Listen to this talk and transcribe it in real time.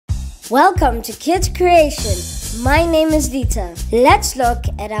Welcome to Kids Creation. My name is Lita. Let's look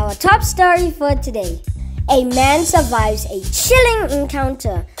at our top story for today. A man survives a chilling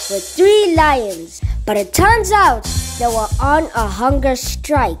encounter with 3 lions, but it turns out they were on a hunger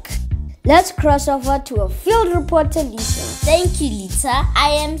strike. Let's cross over to a field reporter, Lisa. Thank you, Lita. I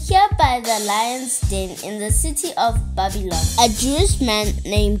am here by the lion's den in the city of Babylon. A Jewish man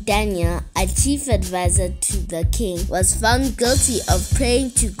named Daniel, a chief advisor to the king, was found guilty of praying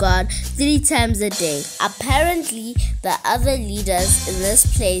to God 3 times a day. Apparently, the other leaders in this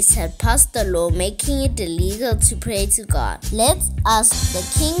place had passed a law making it illegal to pray to God. Let's ask the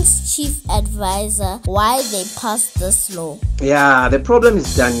king's chief advisor why they passed this law. Yeah, the problem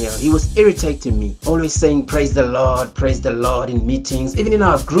is Daniel. He was irritating me, always saying praise the Lord in meetings, even in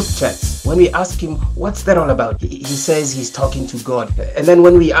our group chats. When we ask him what's that all about, he says he's talking to God. And then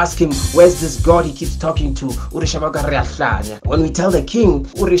when we ask him where's this God he keeps talking to, when we tell the king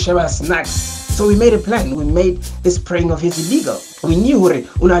snacks. So we made a plan. We made this praying of his illegal. We knew he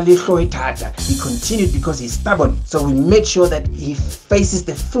continued because he's stubborn. So we made sure that he faces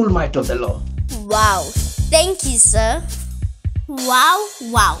the full might of the law. Wow, thank you, sir. Wow.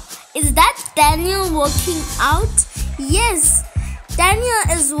 Is that Daniel working out? Yes, Daniel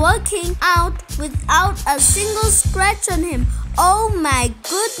is working out without a single scratch on him. Oh my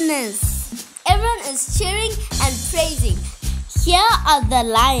goodness. Everyone is cheering and praising. Here are the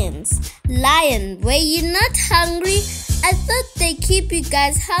lions. Lion, were you not hungry? I thought they keep you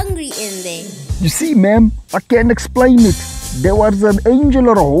guys hungry in there. You see, ma'am, I can't explain it. There was an angel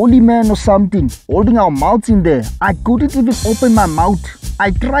or a holy man or something holding our mouths in there. I couldn't even open my mouth.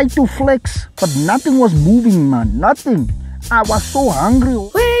 I tried to flex, but nothing was moving, man. Nothing. I was so hungry.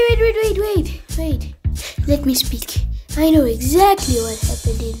 Wait. Let me speak. I know exactly what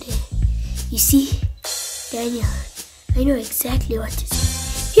happened in there. You see, Daniel, I know exactly what to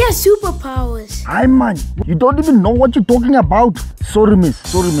say. He has superpowers. Hi, man. You don't even know what you're talking about. Sorry, miss.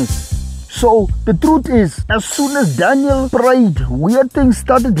 So, the truth is, as soon as Daniel prayed, weird things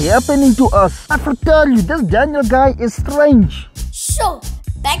started happening to us. I have to tell you, this Daniel guy is strange. Sure,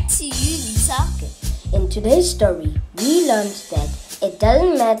 back to you, Lisa. In today's story, we learned that it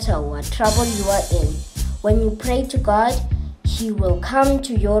doesn't matter what trouble you are in. When you pray to God, He will come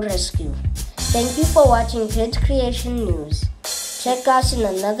to your rescue. Thank you for watching Kids Creation News. Check us in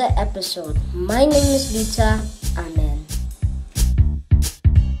another episode. My name is Lita. Amen.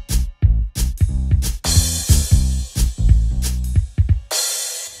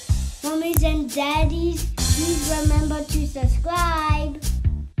 Mommies and daddies, please remember to subscribe.